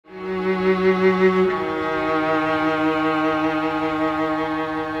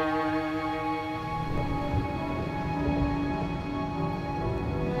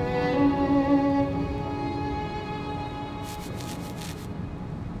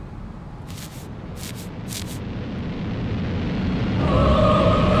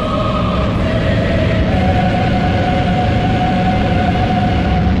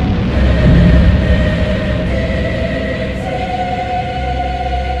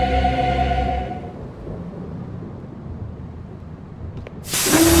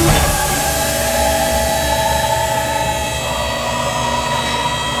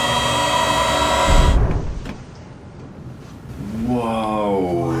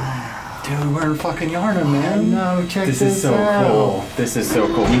we're in fucking Yharnam, man. No, check this out. This is so cool. This is so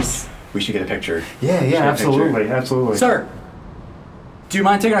cool. We should get a picture. Yeah, absolutely, absolutely. Sir, do you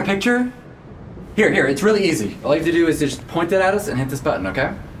mind taking a picture? Here, it's really easy. All you have to do is just point it at us and hit this button,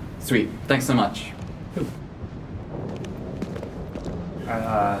 okay? Sweet. Thanks so much.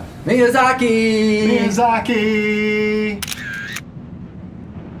 Miyazaki! Miyazaki!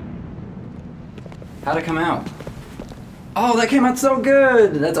 How'd it come out? Oh, that came out so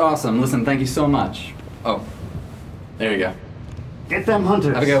good! That's awesome. Listen, thank you so much. Oh, there you go. Get them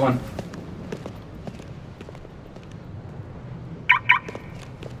hunters. Have a good one.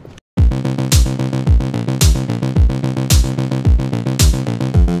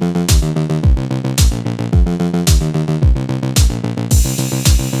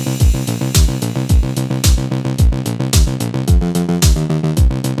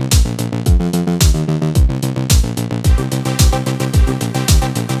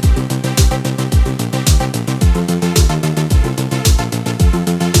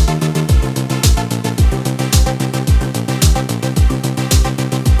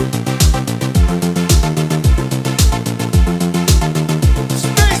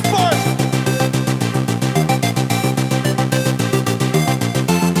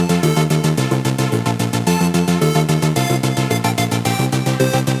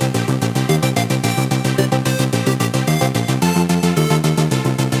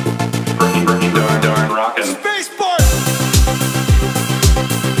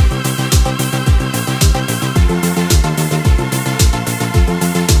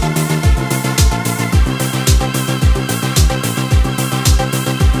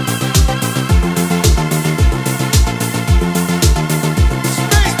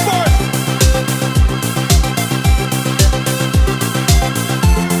 Space Bards!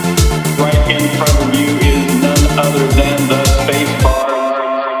 Right in front of you is none other than the Space Bards.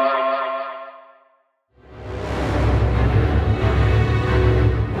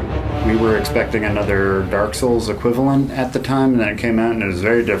 We were expecting another Dark Souls equivalent at the time, and then it came out and it was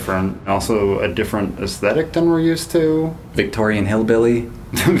very different. Also a different aesthetic than we're used to. Victorian hillbilly.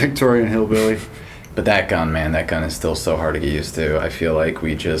 Victorian hillbilly. But that gun, man, that gun is still so hard to get used to. I feel like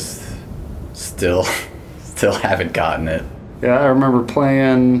we just still haven't gotten it. Yeah, I remember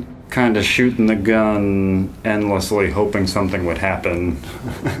playing, kind of shooting the gun endlessly, hoping something would happen.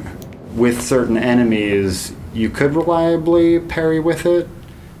 With certain enemies, you could reliably parry with it,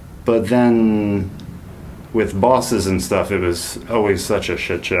 but then with bosses and stuff, it was always such a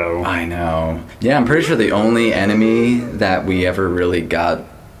shit show. I know. Yeah, I'm pretty sure the only enemy that we ever really got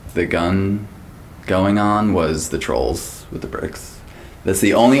the gun going on was the trolls with the bricks. That's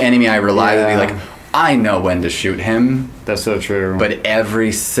the only enemy I reliably, like, I know when to shoot him. That's so true. But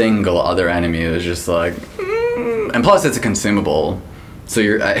every single other enemy was just like, and plus it's a consumable. So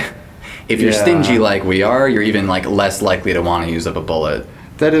if you're stingy like we are, you're even like less likely to want to use up a bullet.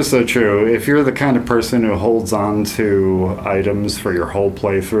 That is so true. If you're the kind of person who holds on to items for your whole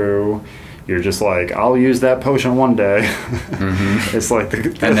playthrough, you're just like, I'll use that potion one day. It's like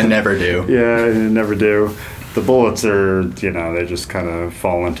and then never do. Yeah, and never do. The bullets are, you know, they just kind of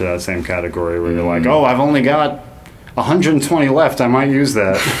fall into that same category where you're like, oh, I've only got 120 left, I might use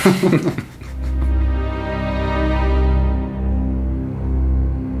that.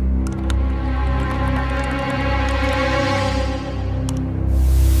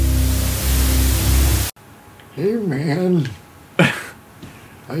 Hey man,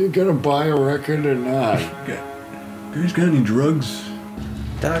 are you gonna buy a record or not? Guys got any drugs?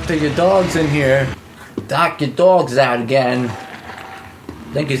 Doctor, your dog's in here. Doc, your dog's out again.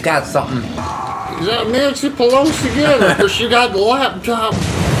 Think he's got something. Is that Nancy Pelosi again? Or she got the laptop?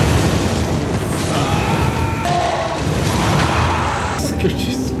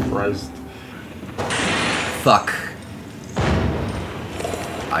 Jesus Christ. Fuck.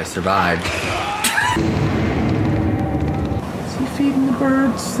 I survived. Is he feeding the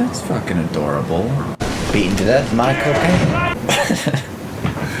birds? That's fucking adorable. Beaten to death, my cocaine.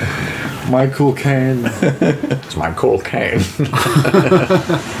 My cool cane. It's my cocaine.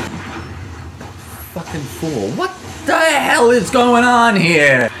 Fucking fool. What the hell is going on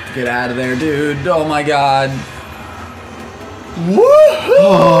here? Get out of there, dude. Oh my god.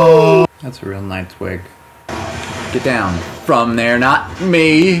 Woohoo! That's a real nice wig. Get down from there, not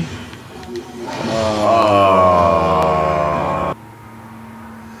me.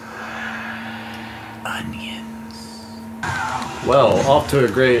 Onions. Well, off to a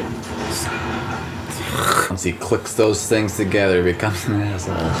great... Once he clicks those things together, he becomes an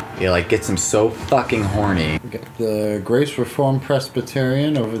asshole. He like gets him so fucking horny. We got the Grace Reformed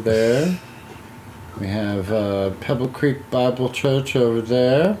Presbyterian over there. We have Pebble Creek Bible Church over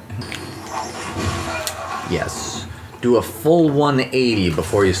there. Yes. Do a full 180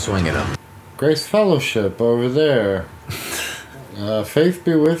 before you swing at him. Grace Fellowship over there. Faith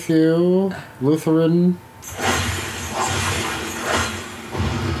be with you, Lutheran.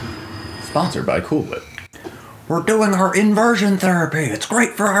 Sponsored by Cool Whip. We're doing our inversion therapy. It's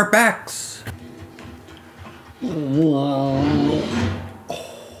great for our backs. Do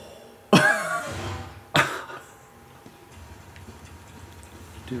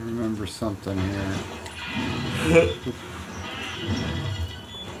you remember something here?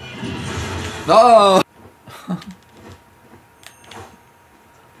 Oh!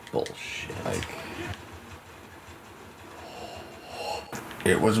 Bullshit.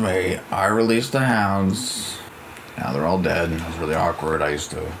 It was me. I released the hounds. Now they're all dead. It was really awkward. I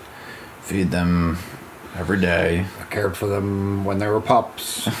used to feed them every day. I cared for them when they were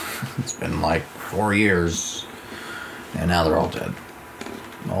pups. It's been like 4 years. And now they're all dead.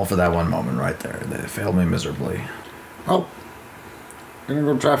 All for that one moment right there. They failed me miserably. Oh. Gonna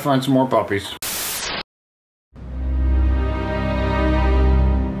go try to find some more puppies.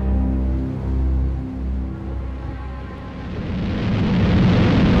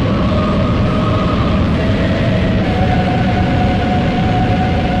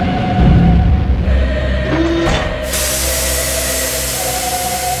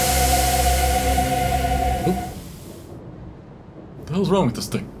 What the hell's wrong with this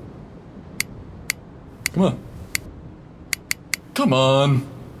thing? Come on. Come on.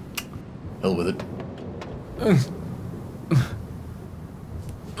 Hell with it.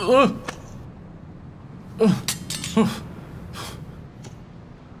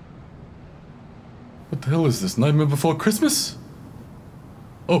 What the hell is this? Nightmare Before Christmas?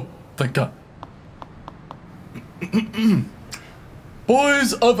 Oh, thank God.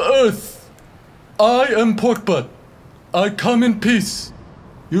 Boys of Earth, I am Porkbutt. I come in peace.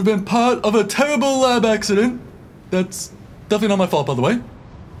 You've been part of a terrible lab accident. That's definitely not my fault, by the way.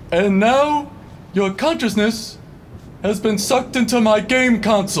 And now, your consciousness has been sucked into my game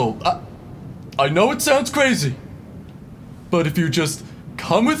console. I know it sounds crazy, but if you just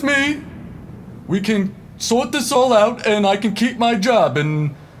come with me, we can sort this all out, and I can keep my job,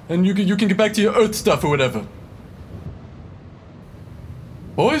 and you can get back to your Earth stuff or whatever.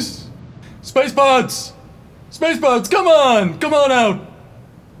 Boys? Space Bards! Space Bards, come on out!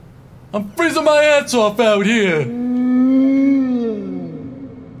 I'm freezing my ass off out here!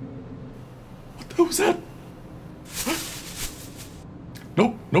 What the hell was that?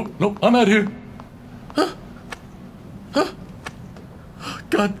 Nope, I'm out here.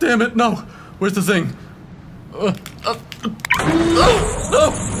 God damn it, no! Where's the thing? No!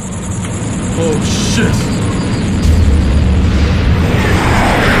 Oh shit!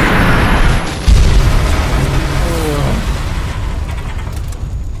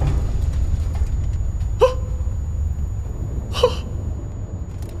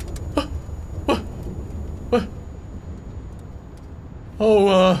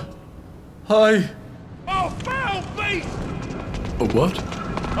 Hi. Oh, foul beast! A what?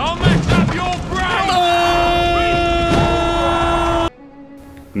 I'll mess up your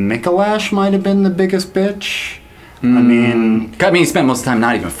brain! Mikolash might have been the biggest bitch. I mean, he spent most of the time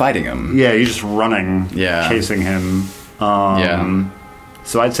not even fighting him. yeah, you're just running, chasing him.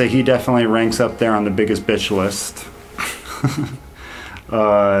 So I'd say he definitely ranks up there on the biggest bitch list.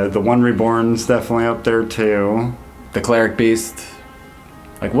 The One Reborn's definitely up there too. The Cleric Beast.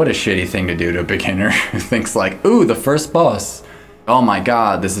 Like, what a shitty thing to do to a beginner who thinks like, ooh, the first boss. Oh my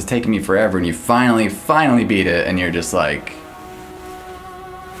god, this is taking me forever, and you finally beat it, and you're just like,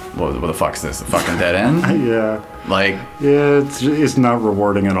 what the fuck's this, a fucking dead end? Yeah. Like... Yeah, it's not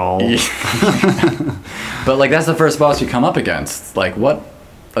rewarding at all. But like, that's the first boss you come up against. Like, what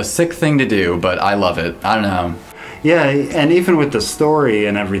a sick thing to do, but I love it. I don't know. Yeah, and even with the story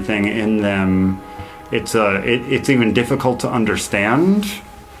and everything in them, it's even difficult to understand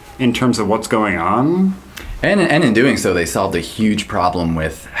in terms of what's going on. And in doing so, they solved a huge problem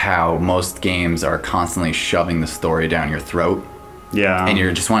with how most games are constantly shoving the story down your throat. Yeah. And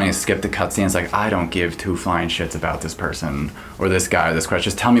you're just wanting to skip the cutscenes. Like, I don't give two flying shits about this person or this guy or this quest.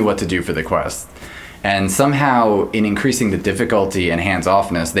 Just tell me what to do for the quest. And somehow, in increasing the difficulty and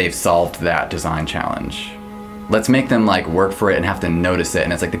hands-offness, they've solved that design challenge. Let's make them like work for it and have to notice it.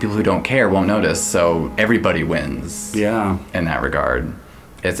 And it's like the people who don't care won't notice, so everybody wins. Yeah. In that regard.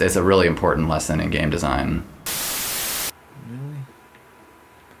 It's a really important lesson in game design. Really?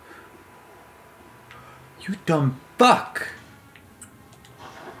 You dumb fuck!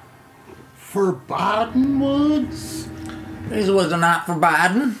 Forbidden Woods? These woods are not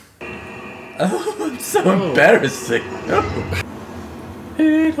forbidden. Oh, it's so embarrassing.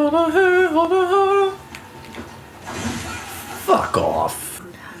 Fuck off.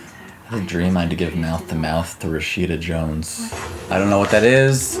 I had a dream I had to give mouth to mouth to Rashida Jones. I don't know what that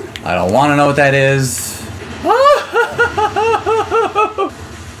is. I don't want to know what that is.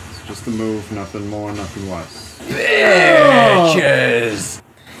 It's just a move, nothing more, nothing less. Bitches!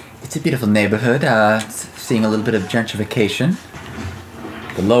 It's a beautiful neighborhood, seeing a little bit of gentrification.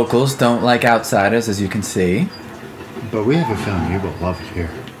 The locals don't like outsiders, as you can see. But we have a film you will love it here.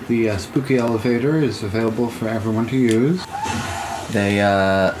 The spooky elevator is available for everyone to use. They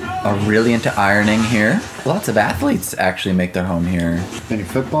are really into ironing here. Lots of athletes actually make their home here. Many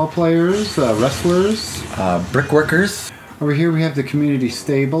football players, wrestlers. Brickworkers. Over here we have the community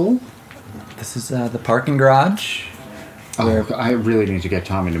stable. This is the parking garage. Oh, I really need to get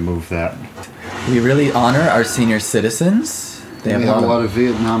Tommy to move that. We really honor our senior citizens. They have a lot of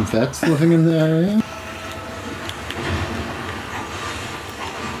Vietnam vets living in the area.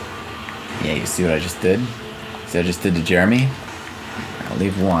 Yeah, you see what I just did? See what I just did to Jeremy? I'll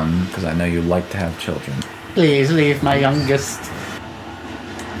leave one, because I know you like to have children. Please leave my youngest.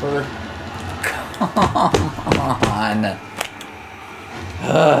 Come on.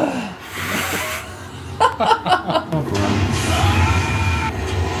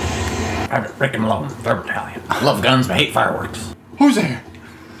 Private Rick and Malone, 3rd Battalion. Love guns, but hate fireworks. Who's there?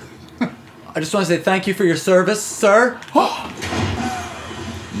 I just want to say thank you for your service, sir.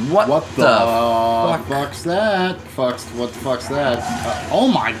 What the fuck's that? What the fuck's that? Oh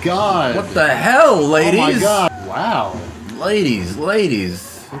my god! What the hell, ladies? Oh my god! Wow. Ladies.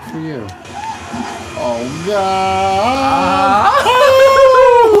 Good for you. Oh god!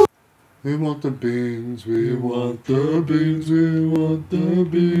 We want the beans, we want the beans, we want the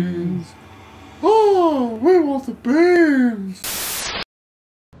beans. Oh, we want the beans!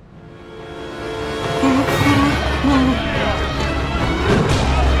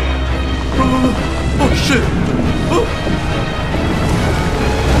 Oh shit!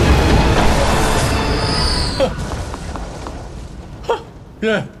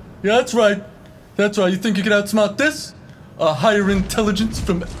 Yeah, that's right. That's right. You think you can outsmart this? A higher intelligence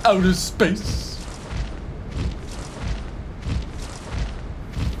from outer space?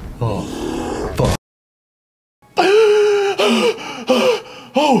 Oh, fuck.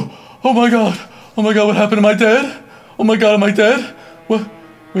 Oh my god. Oh my god, what happened? Am I dead? Oh my god, am I dead? What?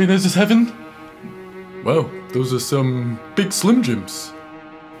 Wait, is this heaven? Wow, those are some big Slim Jims.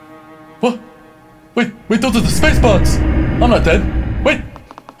 What? Wait, those are the Space Bards! I'm not dead. Wait!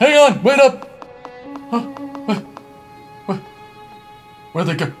 Hang on! Wait up! Where'd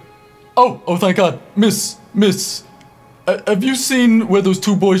they go? Oh, thank God. Miss. Have you seen where those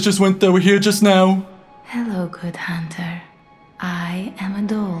two boys just went that were here just now? Hello, good hunter. I am a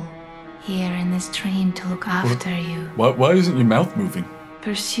doll, here in this dream to look after you. Why isn't your mouth moving?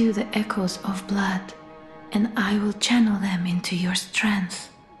 Pursue the echoes of blood, and I will channel them into your strength.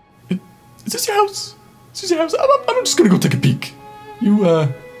 Is this your house? Is this your house? I'm just gonna go take a peek.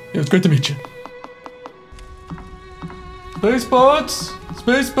 Yeah, it's great to meet you. Space Bards?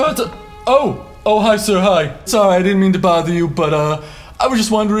 Oh, hi sir, hi. Sorry, I didn't mean to bother you, but I was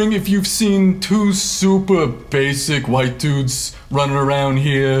just wondering if you've seen two super basic white dudes running around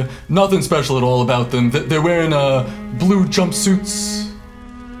here. Nothing special at all about them. They're wearing blue jumpsuits.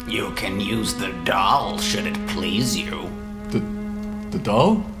 You can use the doll, should it please you. The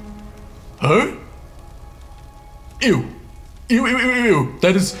doll? Her? Ew.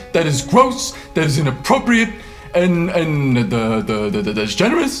 That is gross. That is inappropriate. And that is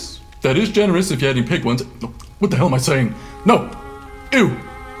generous. That is generous if you had any pig ones. What the hell am I saying? No. Ew.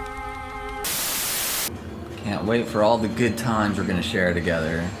 Can't wait for all the good times we're gonna share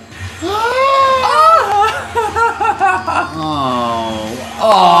together. Oh,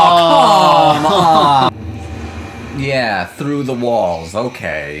 come on. Yeah, through the walls.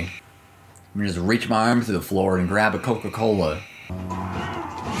 Okay. I'm gonna just reach my arm through the floor and grab a Coca-Cola. Oh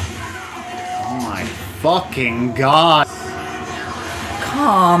my fucking god!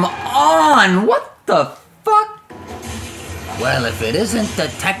 Come on! What the fuck? Well, if it isn't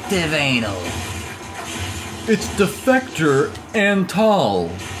Detective Anal. It's Defector and Tall.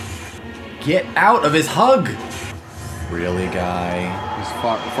 Get out of his hug! Really, guy? He's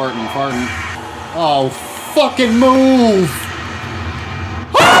farting. Oh, fucking move!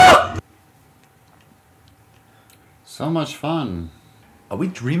 So much fun. Are we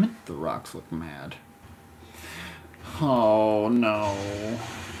dreaming? The rocks look mad. Oh no.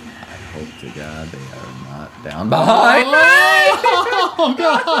 I hope to God they are not down behind me! Oh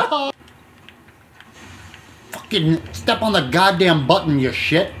god! Fucking step on the goddamn button, you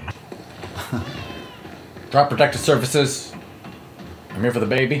shit. Drop protective surfaces. I'm here for the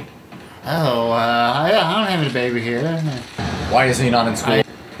baby. Oh, I don't have any baby here. Why is he not in school? Hey,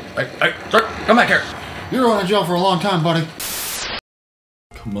 sir, come back here. You're going to jail for a long time, buddy.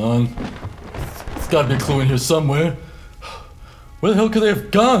 Come on. There's gotta be a clue in here somewhere. Where the hell could they have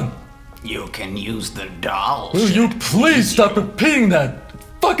gone? You can use the dolls. Will you please stop repeating that? It's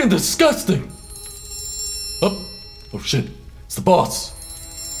fucking disgusting. Oh shit. It's the boss.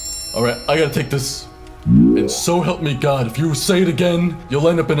 Alright, I gotta take this. And so help me God, if you say it again, you'll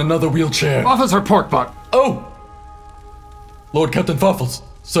end up in another wheelchair. Officer Porkbutt. Oh! Lord Captain Farfels,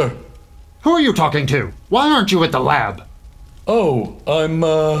 sir. Who are you talking to? Why aren't you at the lab? Oh, I'm,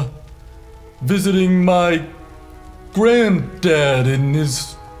 visiting my granddad in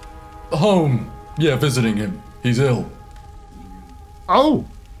his home. Yeah, visiting him. He's ill. Oh,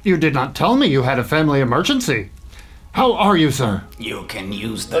 you did not tell me you had a family emergency. How are you, sir? You can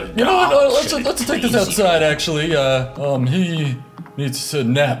use the dolls. You know what? Let's take this outside, actually. He needs a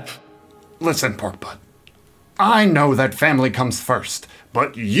nap. Listen, Porkbutt. I know that family comes first,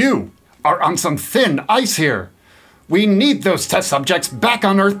 but you are on some thin ice here. We need those test subjects back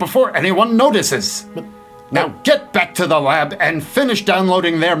on Earth before anyone notices. Now get back to the lab and finish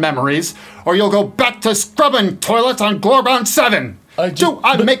downloading their memories, or you'll go back to scrubbing toilets on Glorgon 7. Do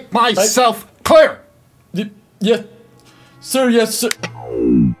I make myself clear? Yeah. Sir, yes, sir.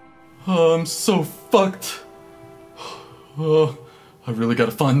 Oh, I'm so fucked. Oh, I really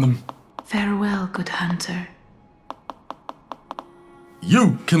gotta find them. Farewell, good hunter.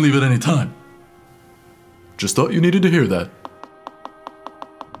 You can leave at any time. Just thought you needed to hear that.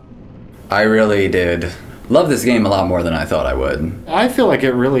 I really did love this game a lot more than I thought I would. I feel like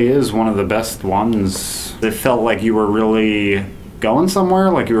it really is one of the best ones. It felt like you were really going somewhere,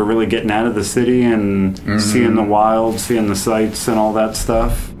 like you were really getting out of the city and seeing the wild, seeing the sights and all that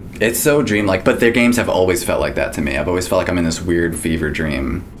stuff. It's so dreamlike, but their games have always felt like that to me. I've always felt like I'm in this weird fever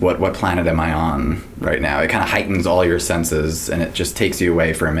dream. What planet am I on right now? It kind of heightens all your senses, and it just takes you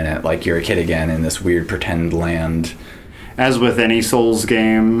away for a minute, like you're a kid again in this weird pretend land. As with any Souls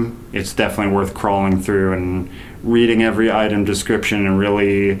game, it's definitely worth crawling through and reading every item description and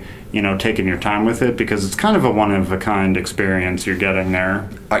really, taking your time with it, because it's kind of a one-of-a-kind experience you're getting there.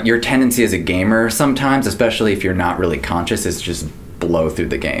 Your tendency as a gamer sometimes, especially if you're not really conscious, is just blow through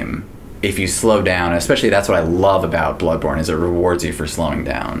the game. If you slow down, especially that's what I love about Bloodborne, is it rewards you for slowing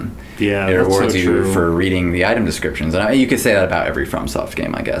down. Yeah, it that's rewards so you true. for reading the item descriptions. And you could say that about every FromSoft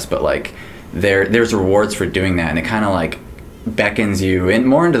game, I guess, but like there's rewards for doing that, and it kind of like beckons you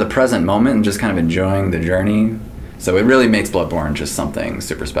more into the present moment and just kind of enjoying the journey. So it really makes Bloodborne just something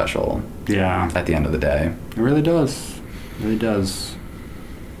super special. Yeah. At the end of the day. It really does. It really does.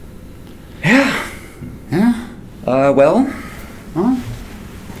 Yeah. Yeah. Well. Huh?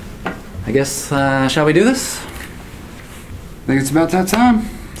 I guess, shall we do this? I think it's about that time.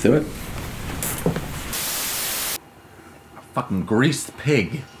 Let's do it. A fucking greased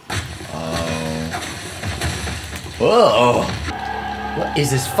pig. Whoa. What is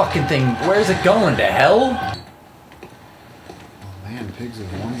this fucking thing? Where's it going? To hell? Oh man, pigs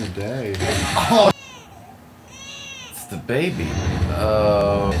have won the day. Oh. It's the baby.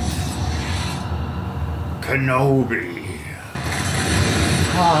 Oh. Kenobi.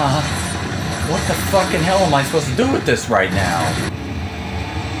 What the fucking hell am I supposed to do with this right now?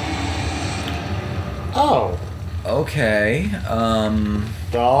 Oh. Okay,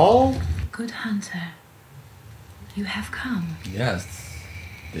 Doll? Good hunter. You have come. Yes.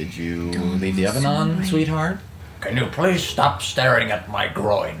 Did you Don't leave the oven on, worry. sweetheart? Can you please stop staring at my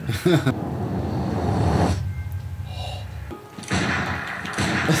groin?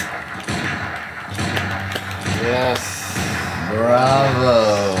 Yes.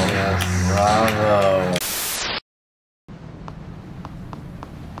 Bravo. Yes. Bravo.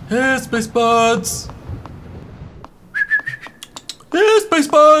 Hey, Space Bards! Hey, Space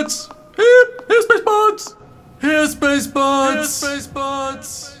Bards! Hey, Space Bards! Hey, Space Bards! Hey, Space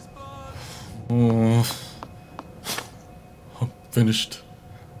Bards! Oh. I'm finished.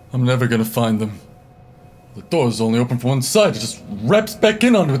 I'm never gonna find them. The door's only open from one side. It just wraps back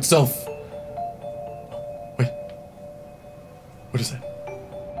in onto itself. Wait. What is that?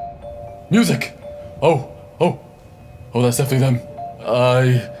 Music! Oh, that's definitely them.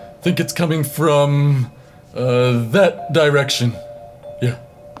 I think it's coming from, that direction. Yeah.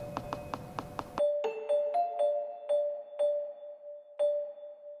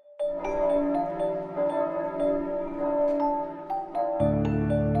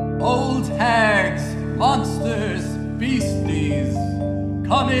 Old hags, monsters, beasties,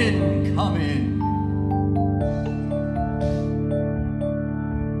 come in, come in.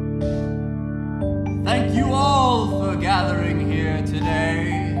 Thank you all for gathering here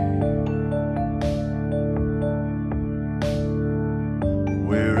today.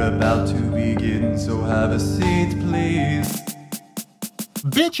 so have a seat, please.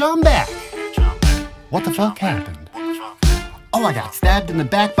 Bitch, I'm back. What the fuck happened? Oh, I got stabbed in the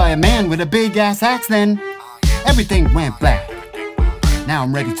back by a man with a big ass axe then. Everything went black. Now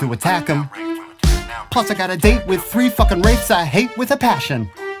I'm ready to attack him. Plus I got a date with 3 fucking wraiths I hate with a passion.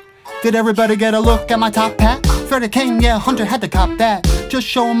 Did everybody get a look at my top hat? Freddy Kane, yeah, Hunter had to cop that. Just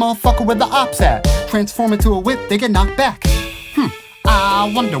show a motherfucker where the ops at. Transform into a whip, they get knocked back.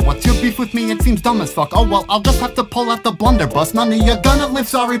 I wonder what's your beef with me, it seems dumb as fuck. Oh well, I'll just have to pull out the blunderbuss. None of you gonna live,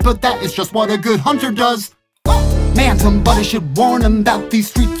 sorry, but that is just what a good hunter does. Man, somebody should warn him about these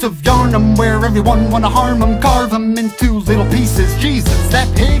streets of Yharnam, where everyone wanna harm him, carve him into little pieces. Jesus, that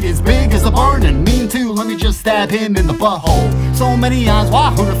pig is big as a barn and mean too. Let me just stab him in the butthole. So many eyes, why,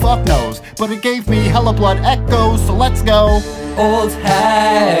 who the fuck knows? But it gave me hella blood echoes, so let's go. Old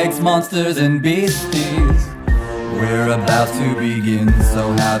hags, monsters and beasties, we're about to begin,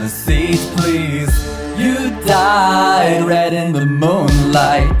 so have a seat, please. You died red in the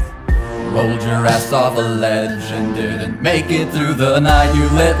moonlight, rolled your ass off a ledge and didn't make it through the night. You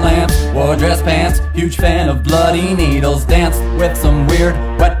lit lamps, wore dress pants, huge fan of bloody needles, danced with some weird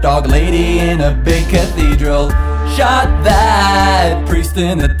wet dog lady in a big cathedral. Shot that priest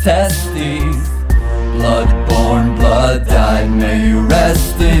in the testes, bloodborne, blood died, may you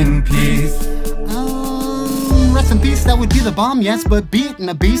rest in peace. Rest in peace, that would be the bomb, yes, but beating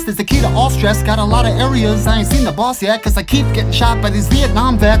a beast is the key to all stress. Got a lot of areas I ain't seen the boss yet, cause I keep getting shot by these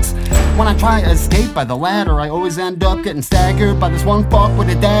Vietnam vets. When I try to escape by the ladder, I always end up getting staggered by this one fuck with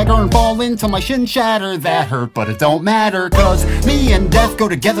a dagger and fall into my shin shatter. That hurt, but it don't matter, cause me and death go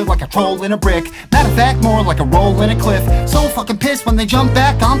together like a troll in a brick. Matter of fact, more like a roll in a cliff. So fucking pissed when they jump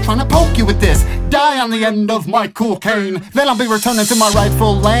back, I'm trying to poke you with this. Die on the end of my cool cane, then I'll be returning to my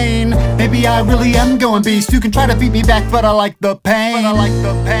rightful lane. Maybe I really am going beast, you can try to beat me back, but I like the pain. But I like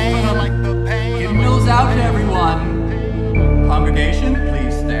the pain. But I like the pain. Give meals out to everyone. Congregation,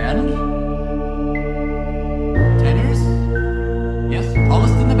 please stand. Tenors? Yes,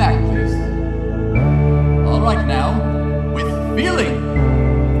 tallest in the back, please. All right now, with feeling.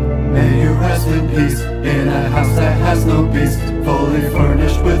 May you rest in peace in a house that has no beast, fully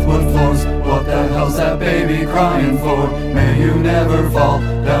furnished with wood floors. What the hell's that baby crying for? May you never fall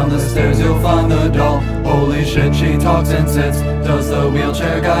down the stairs, you'll find the doll. Holy shit, she talks and sits. Does the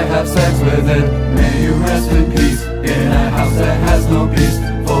wheelchair guy have sex with it? May you rest in peace in a house that has no beast,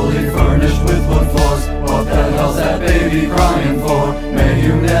 fully furnished with wood floors. What the hell's that baby crying for? May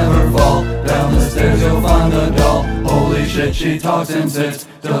you never fall down the stairs, you'll find the doll. Holy shit, she talks and sits.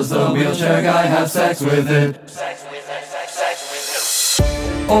 Does the wheelchair guy have sex with it?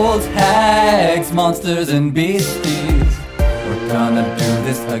 Old hags, monsters and beasties, we're gonna do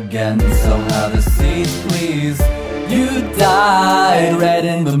this again, so have a seat, please. You died red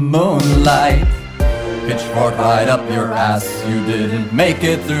in the moonlight, pitchfork right up your ass, you didn't make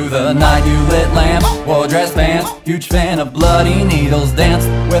it through the night. You lit lamps, wore dress pants, huge fan of bloody needles, danced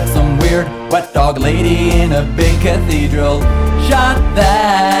with some weird wet dog lady in a big cathedral. Shot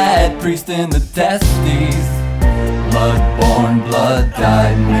that priest in the testes, bloodborne, blood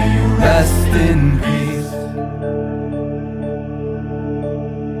died, may you rest in peace.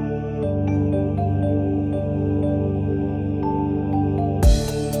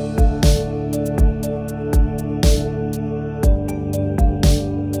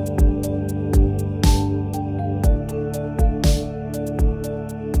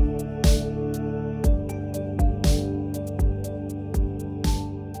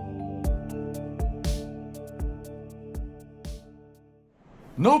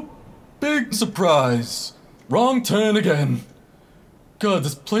 Nope. Big surprise. Wrong turn again. God,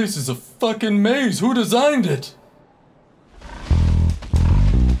 this place is a fucking maze. Who designed it?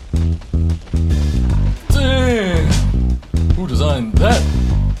 Damn. Who designed that?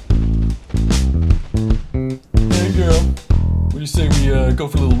 Hey girl, what do you say we go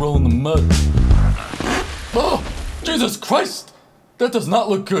for a little roll in the mud? Oh, Jesus Christ! That does not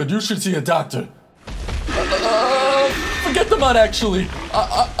look good. You should see a doctor. Forget the mud, actually.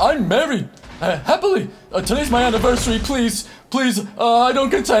 I'm married. Happily. Today's my anniversary, please. Please, I don't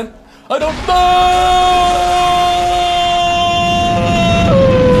consent. I don't...